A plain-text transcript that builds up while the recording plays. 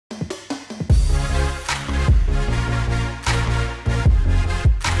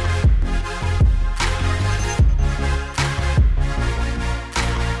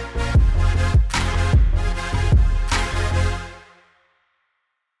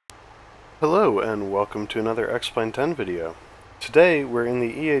Hello and welcome to another X-Plane 10 video. Today we're in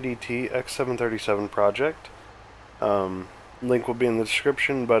the EADT x737 project. Link will be in the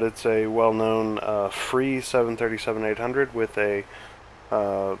description, but it's a well-known free 737-800 with a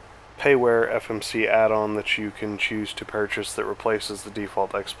payware FMC add-on that you can choose to purchase that replaces the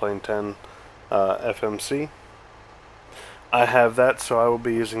default X-Plane 10 FMC. I have that, so I will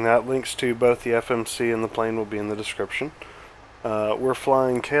be using that. Links to both the FMC and the plane will be in the description. We're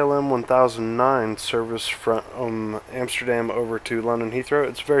flying KLM1009 service from Amsterdam over to London Heathrow.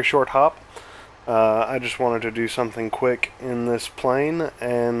 It's a very short hop. I just wanted to do something quick in this plane,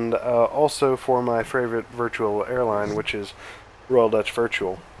 and also for my favorite virtual airline, which is Royal Dutch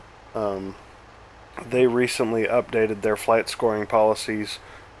Virtual. They recently updated their flight scoring policies.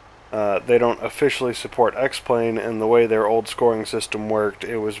 They don't officially support X-Plane, and the way their old scoring system worked,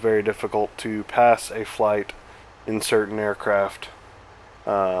 it was very difficult to pass a flight in certain aircraft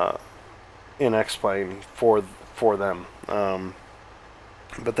in X-Plane for them.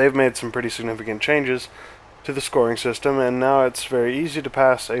 But they've made some pretty significant changes to the scoring system, and now it's very easy to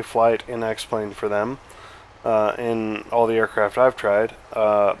pass a flight in X-Plane for them in all the aircraft I've tried,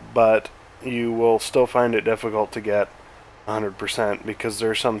 but you will still find it difficult to get 100% because there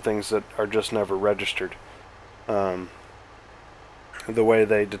are some things that are just never registered, the way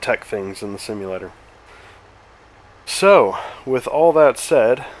they detect things in the simulator. So, with all that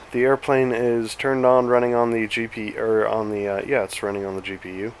said, the airplane is turned on, running on the it's running on the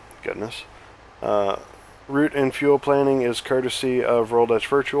GPU. Goodness. Route and fuel planning is courtesy of Royal Dutch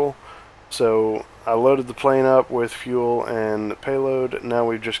Virtual. So, I loaded the plane up with fuel and payload. Now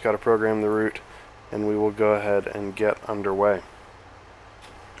we've just got to program the route, and we will go ahead and get underway.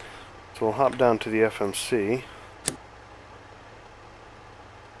 So we'll hop down to the FMC.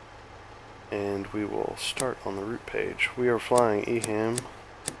 And we will start on the route page. We are flying EHAM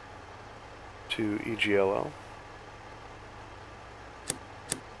to EGLL.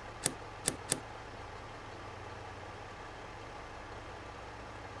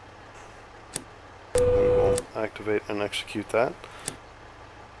 We will activate and execute that.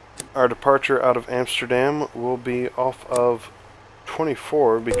 Our departure out of Amsterdam will be off of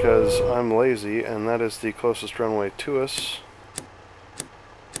 24 because I'm lazy, and that is the closest runway to us.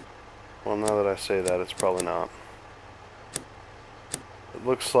 Well, now that I say that, it's probably not. It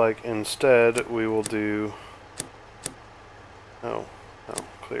looks like instead we will do... No,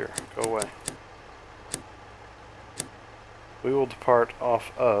 clear. Go away. We will depart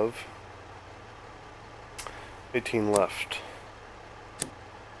off of 18 left.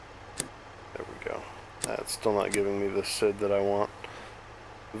 There we go. That's still not giving me the SID that I want.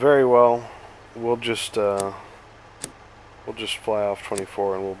 Very well. We'll just fly off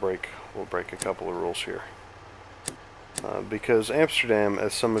 24 and we'll break a couple of rules here. Because Amsterdam,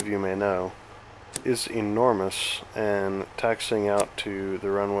 as some of you may know, is enormous, and taxiing out to the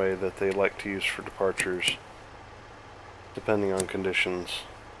runway that they like to use for departures, depending on conditions,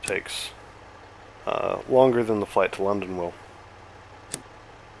 takes longer than the flight to London will.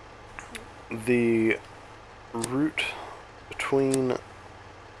 The route between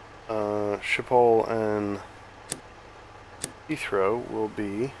Schiphol and Heathrow will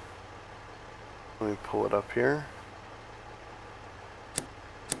be, let me pull it up here.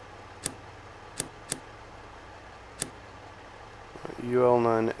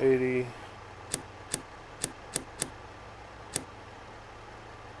 UL980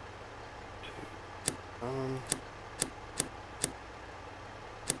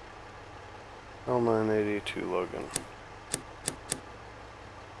 L980 to Logan.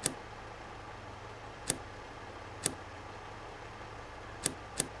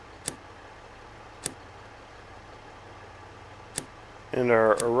 And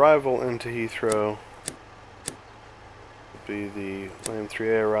our arrival into Heathrow will be the Lane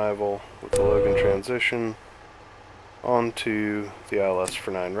 3A arrival with the Logan transition onto the ILS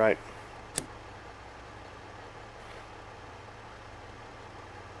for 9 right.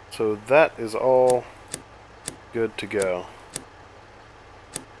 So that is all good to go.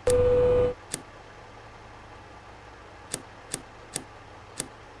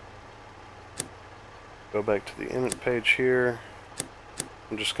 Go back to the init page here.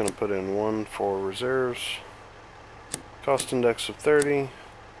 I'm just going to put in 1 for reserves, cost index of 30,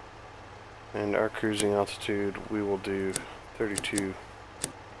 and our cruising altitude we will do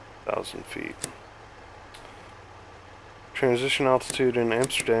 32,000 feet. Transition altitude in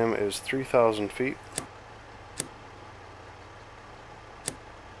Amsterdam is 3,000 feet.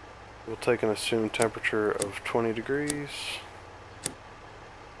 We'll take an assumed temperature of 20 degrees,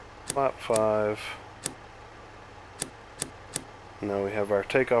 flap 5. Now we have our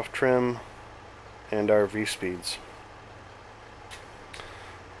takeoff trim and our V-speeds.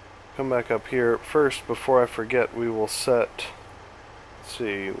 Come back up here. First, before I forget, we will set, let's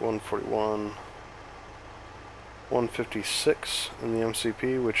see, 141, 156 in the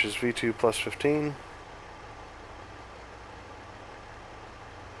MCP, which is V2 plus 15.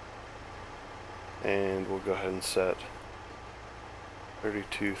 And we'll go ahead and set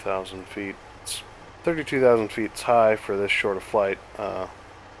 32,000 feet. 32,000 feet is high for this short a flight. It'll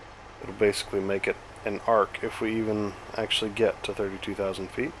basically make it an arc if we even actually get to 32,000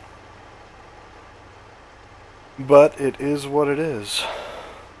 feet. But it is what it is.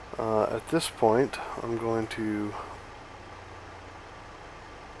 At this point, I'm going to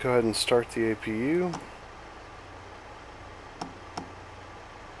go ahead and start the APU.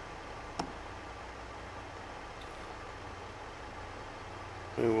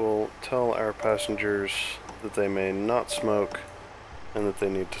 We will tell our passengers that they may not smoke and that they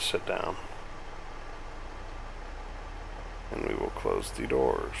need to sit down. And we will close the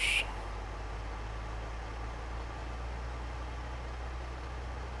doors.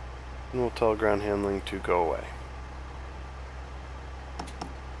 And we'll tell ground handling to go away.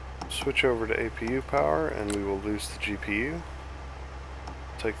 Switch over to APU power and we will lose the GPU.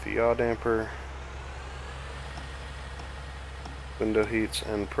 Take the yaw damper, window heats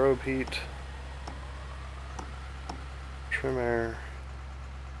and probe heat, trim air,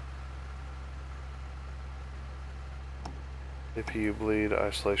 APU bleed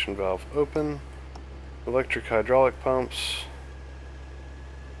isolation valve open, electric hydraulic pumps,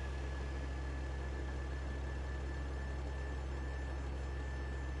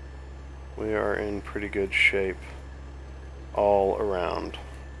 we are in pretty good shape all around.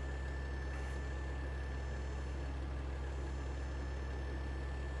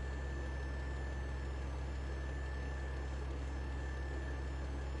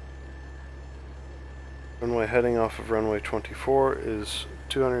 Runway heading off of runway 24 is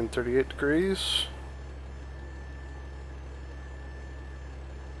 238 degrees.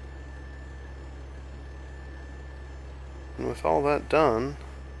 And with all that done,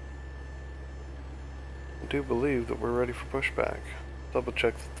 I do believe that we're ready for pushback. Double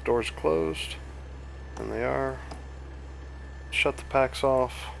check that the doors are closed, and they are. Shut the packs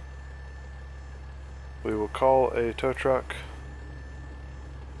off. We will call a tow truck.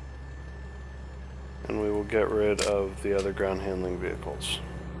 And we will get rid of the other ground handling vehicles.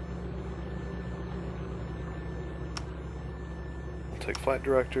 We'll take flight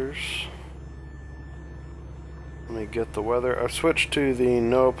directors. Let me get the weather. I've switched to the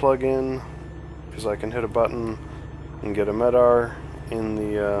NOAA plugin because I can hit a button and get a MEDAR in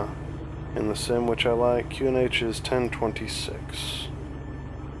the sim, which I like. QNH is 1026.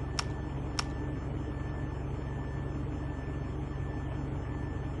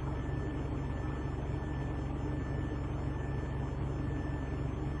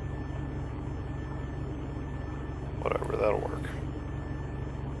 Whatever, that'll work.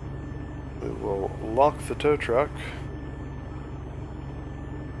 We will lock the tow truck.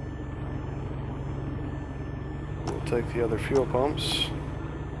 We'll take the other fuel pumps.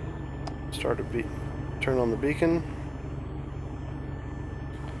 Turn on the beacon.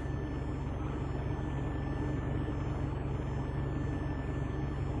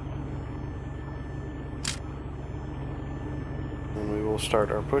 And we will start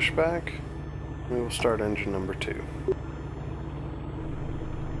our pushback. We will start engine number 2.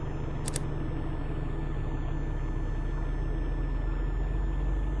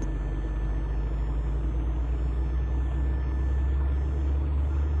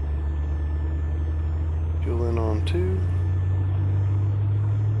 Fuel in on 2.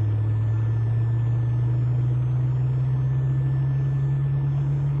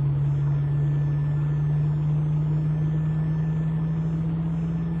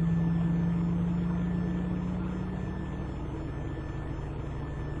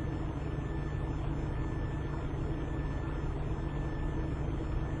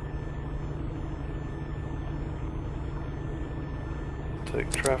 Take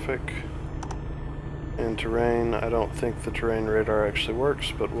traffic and terrain. I don't think the terrain radar actually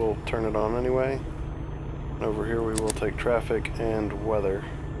works, but we'll turn it on anyway. And over here we will take traffic and weather.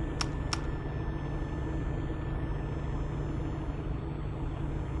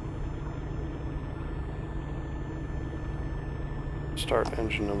 Start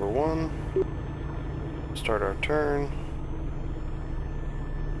engine number 1. Start our turn.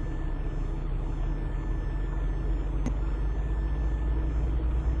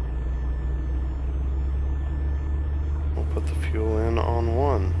 Put the fuel in on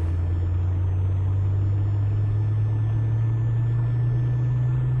 1.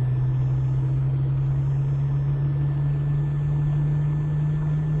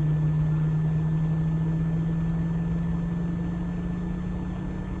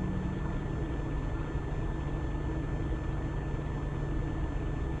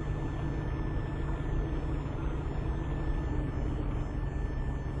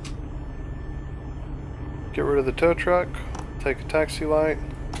 Get rid of the tow truck, take a taxi light,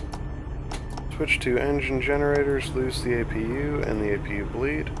 switch to engine generators, lose the APU and the APU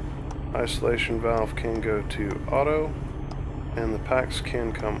bleed. Isolation valve can go to auto, and the packs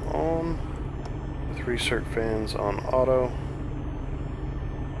can come on with recirc fans on auto.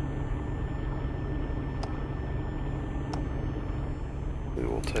 We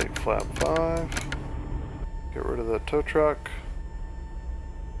will take flap 5, get rid of the tow truck.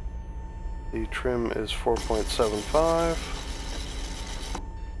 The trim is 4.75.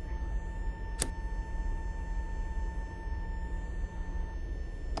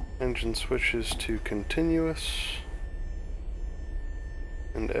 Engine switches to continuous,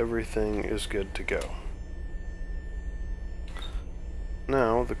 and everything is good to go.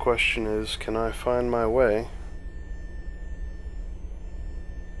 Now the question is, can I find my way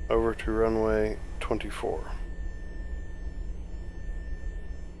over to runway 24?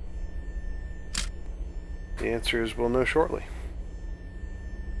 The answer is we'll know shortly.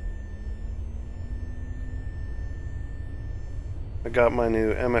 I got my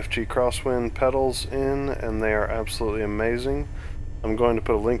new MFG Crosswind pedals in, and they are absolutely amazing. I'm going to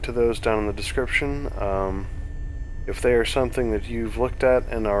put a link to those down in the description. If they are something that you've looked at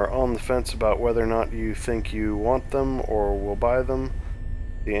and are on the fence about whether or not you think you want them or will buy them,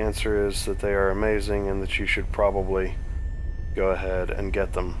 the answer is that they are amazing and that you should probably go ahead and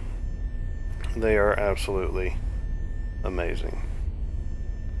get them. They are absolutely amazing.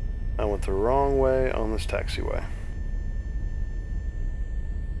 I went the wrong way on this taxiway.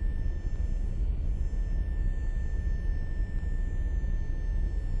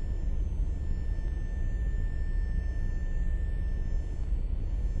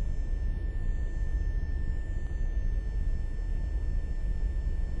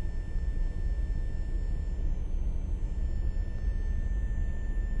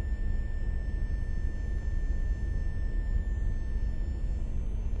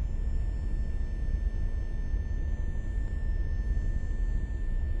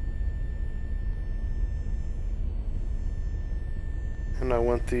 And I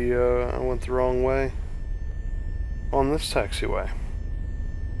went the wrong way on this taxiway.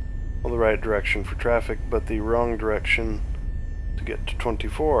 Well, the right direction for traffic, but the wrong direction to get to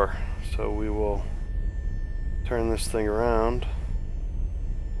 24. So we will turn this thing around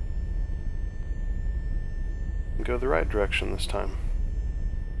and go the right direction this time.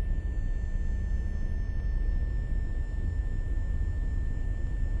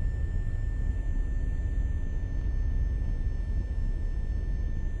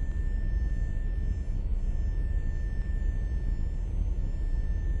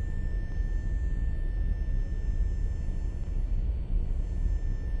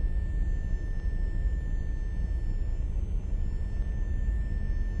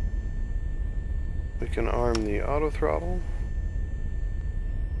 We can arm the auto throttle.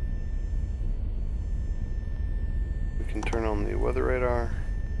 We can turn on the weather radar.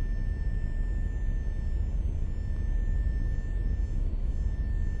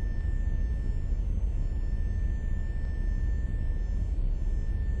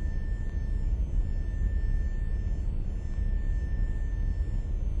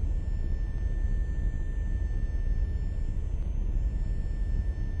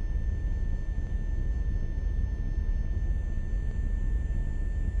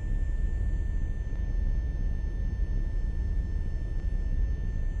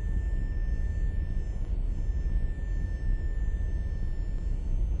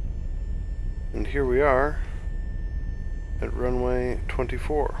 And here we are at runway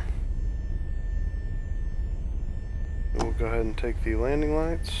 24. And we'll go ahead and take the landing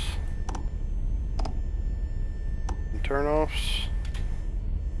lights and turn-offs,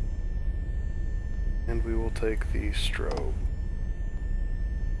 and we will take the strobe.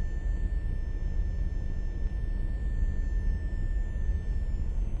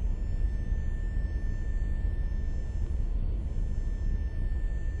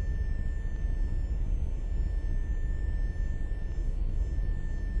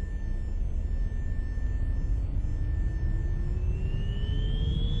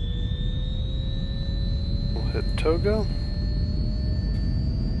 Hit Togo.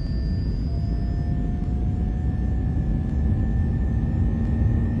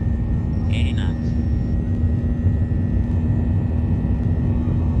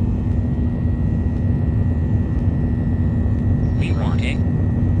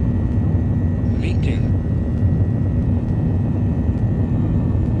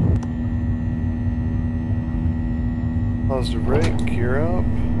 Positive brake, gear up.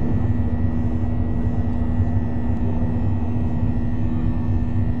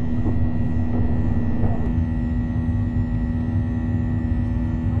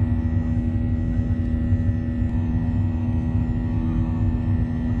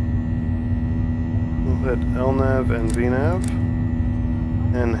 hit LNAV and VNAV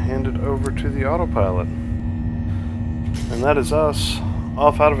and hand it over to the autopilot. And that is us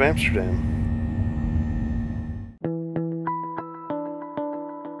off out of Amsterdam.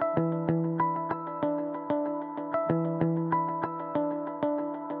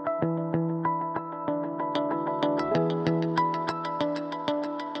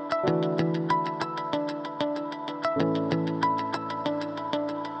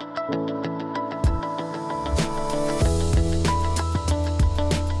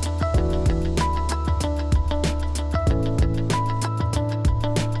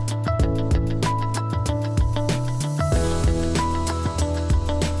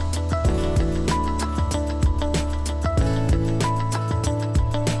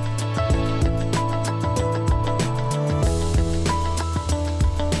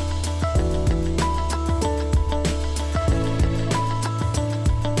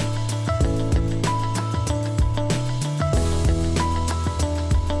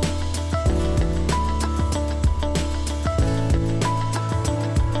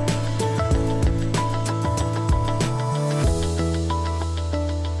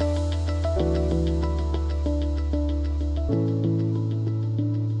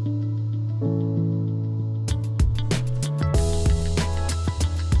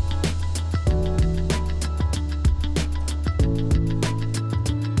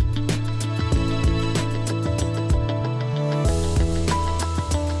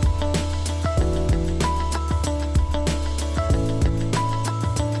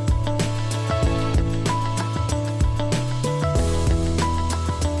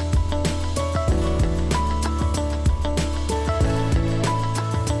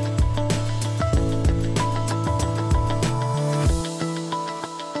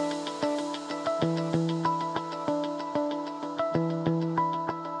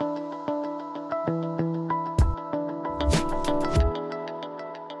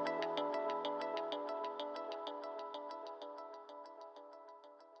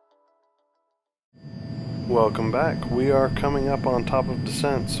 Welcome back. We are coming up on top of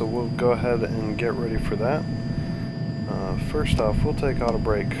descent, so we'll go ahead and get ready for that. First off, we'll take auto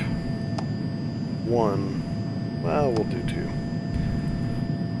brake 1. Well, we'll do 2.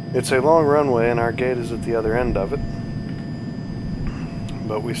 It's a long runway and our gate is at the other end of it,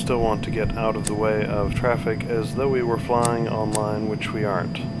 but we still want to get out of the way of traffic as though we were flying on line, which we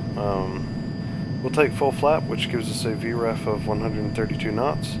aren't. We'll take full flap, which gives us a VREF of 132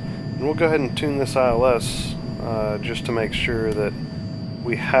 knots. And we'll go ahead and tune this ILS just to make sure that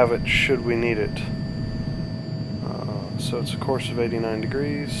we have it should we need it. So it's a course of 89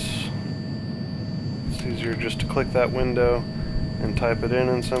 degrees. It's easier just to click that window and type it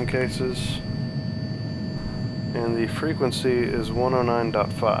in some cases. And the frequency is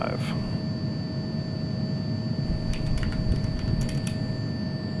 109.5.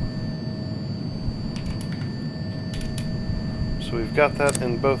 So we've got that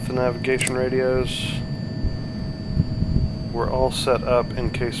in both the navigation radios. We're all set up in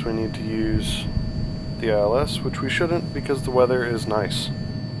case we need to use the ILS, which we shouldn't because the weather is nice.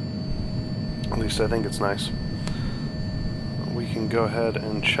 At least I think it's nice. We can go ahead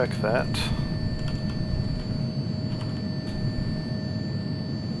and check that.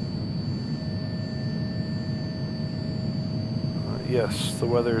 Yes, the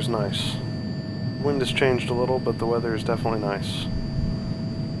weather is nice. Wind has changed a little, but the weather is definitely nice.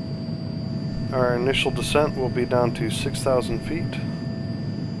 Our initial descent will be down to 6,000 feet.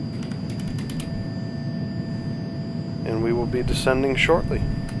 And we will be descending shortly.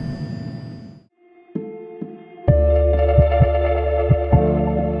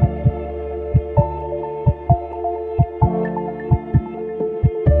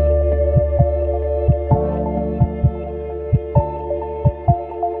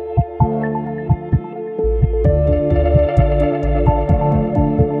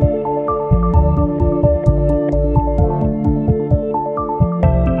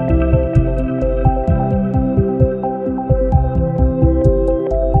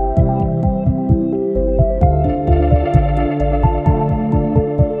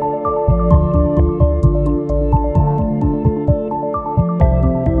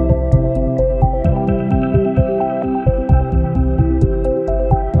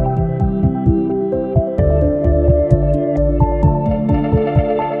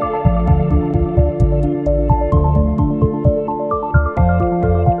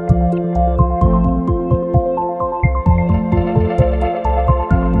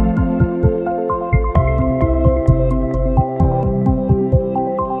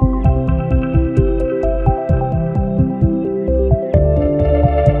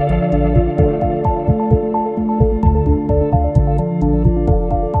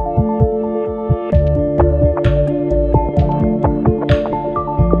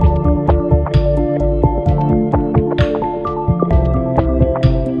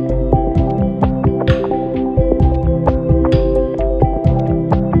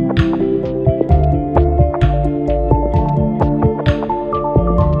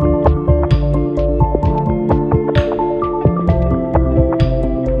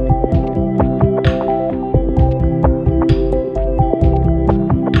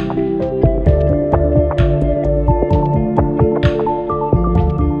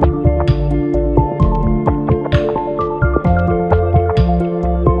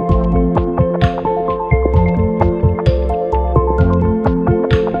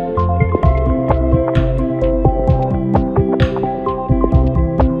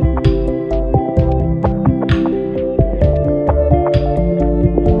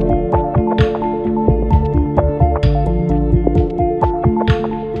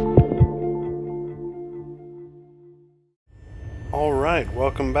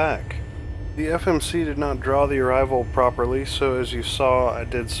 FMC did not draw the arrival properly, so as you saw, I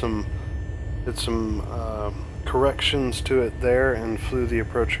did some corrections to it there and flew the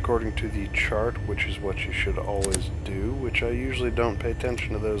approach according to the chart, which is what you should always do, which I usually don't pay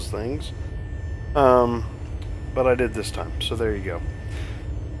attention to those things. But I did this time, so there you go.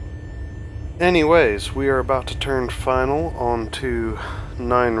 Anyways, we are about to turn final onto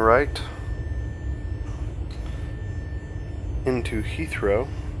 9 right into Heathrow.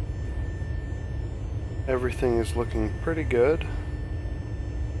 Everything is looking pretty good.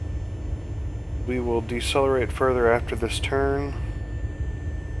 We will decelerate further after this turn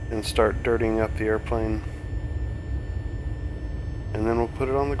and start dirtying up the airplane, and then we'll put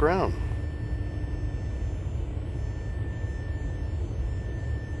it on the ground.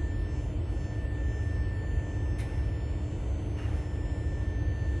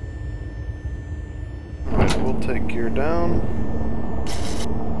 Alright, we'll take gear down.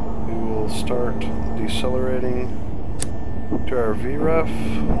 We will start decelerating to our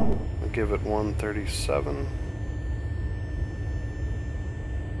VREF. Give it 137.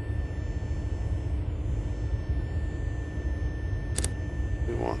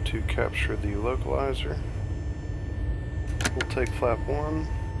 We want to capture the localizer. We'll take flap 1,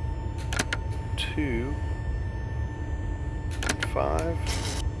 2, 5.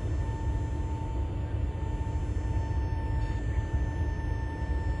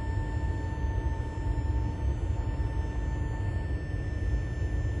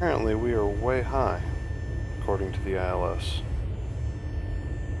 Apparently we are way high, according to the ILS.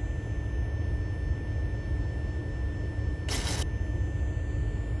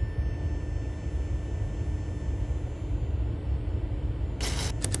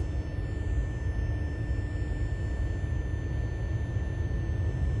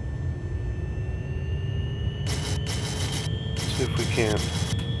 See if we can't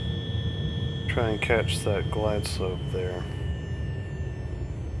try and catch that glide slope there.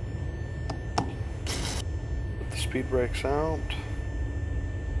 Speed brakes out.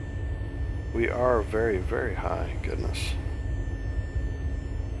 We are very, very high, goodness.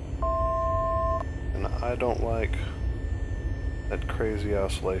 And I don't like that crazy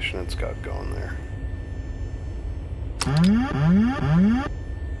oscillation it's got going there.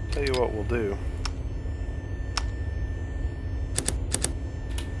 Tell you what we'll do.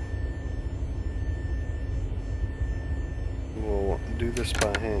 We'll do this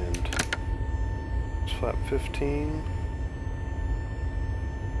by hand. Flap 15.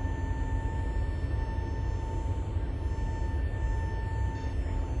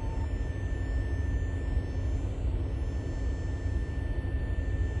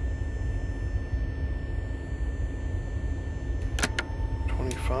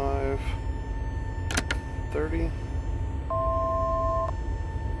 $25, $30.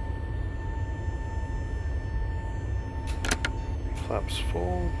 Flaps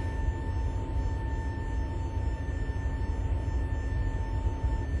full.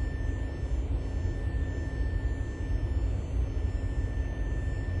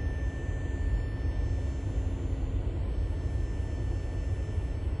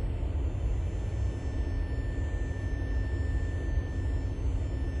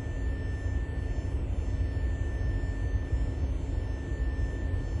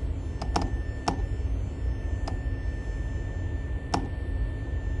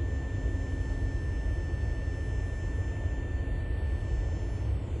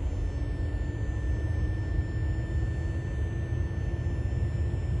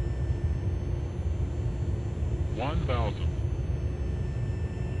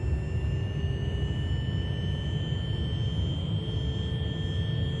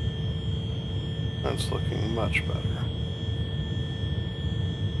 That's looking much better.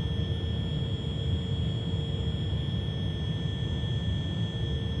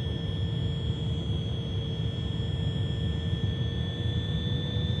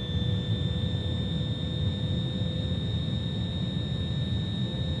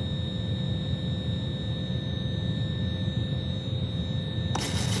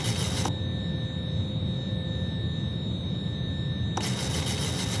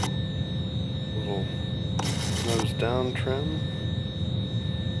 Nose down trim.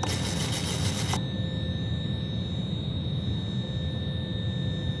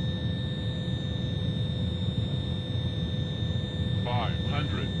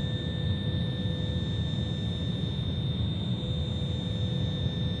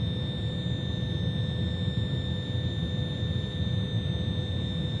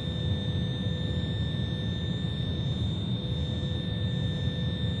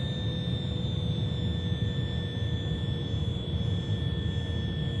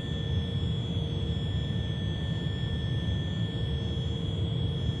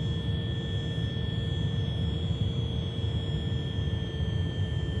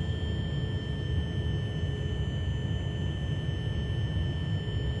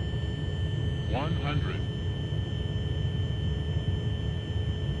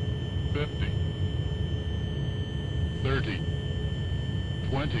 50, 30,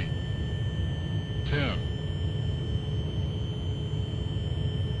 20, 10.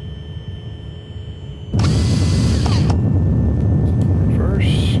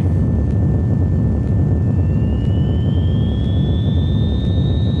 Reverse.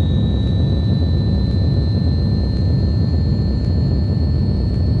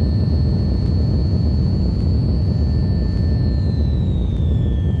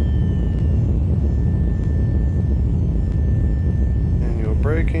 Manual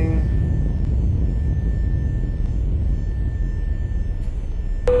braking.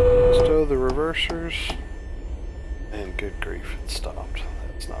 Stow the reversers. And good grief, it stopped.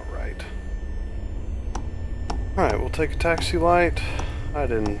 That's not right. Alright, we'll take a taxi light. I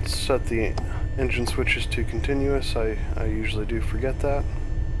didn't set the engine switches to continuous. I usually do forget that.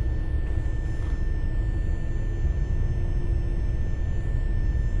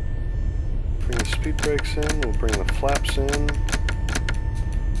 Bring the speed brakes in. We'll bring the flaps in.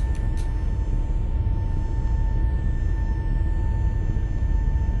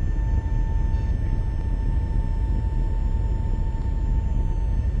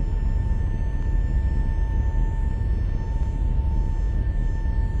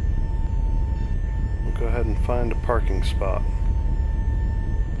 Go ahead and find a parking spot.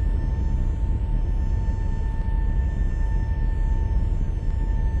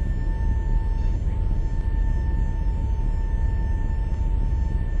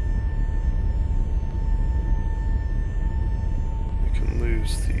 We can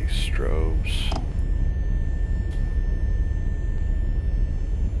lose the strobes.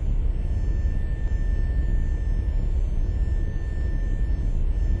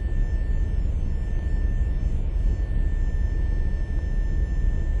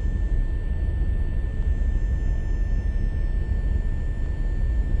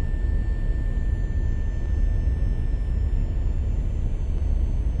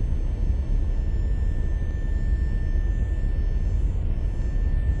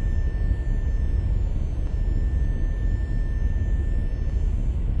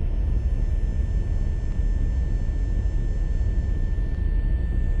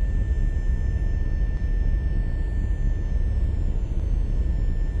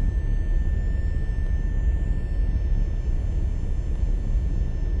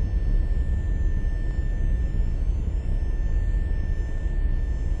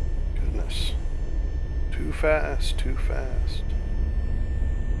 Too fast, too fast.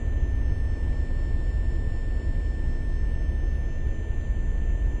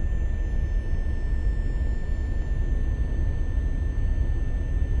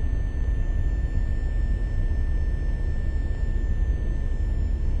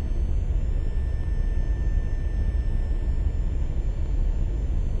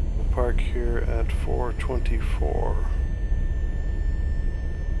 We'll park here at 424.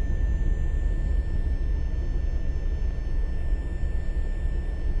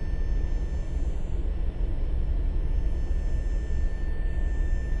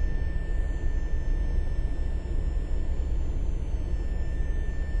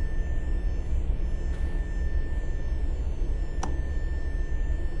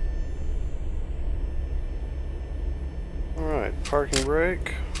 Alright, parking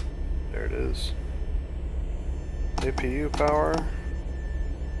brake. There it is. APU power.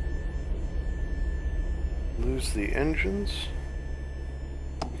 Lose the engines.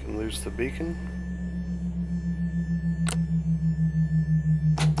 We can lose the beacon.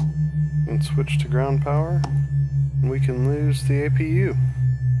 And switch to ground power. And we can lose the APU.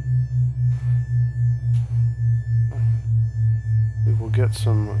 We will get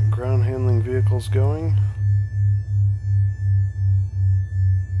some ground handling vehicles going.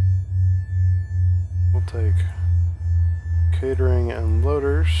 We'll take catering and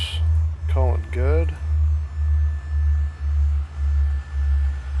loaders, call it good.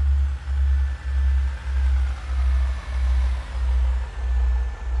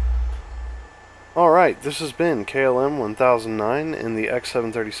 Alright, this has been KLM1009 in the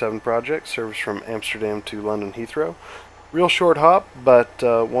X737 project, service from Amsterdam to London Heathrow. Real short hop, but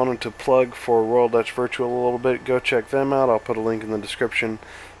wanted to plug for Royal Dutch Virtual a little bit. Go check them out. I'll put a link in the description.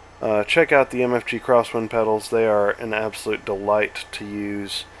 Check out the MFG Crosswind Pedals. They are an absolute delight to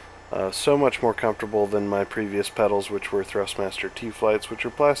use. So much more comfortable than my previous pedals, which were Thrustmaster T-Flights, which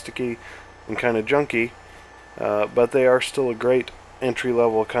are plasticky and kind of junky. But they are still a great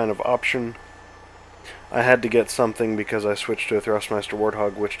entry-level kind of option. I had to get something because I switched to a Thrustmaster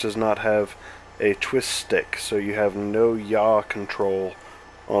Warthog, which does not have a twist stick, so you have no yaw control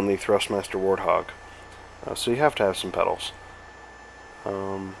on the Thrustmaster Warthog. So you have to have some pedals.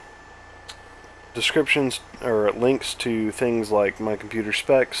 descriptions or links to things like my computer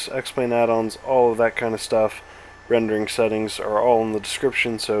specs, X-Plane add-ons, all of that kind of stuff, rendering settings are all in the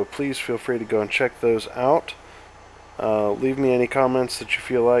description, so please feel free to go and check those out. Leave me any comments that you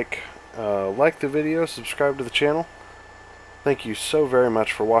feel like. Like the video, subscribe to the channel. Thank you so very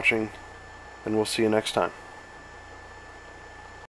much for watching, and we'll see you next time.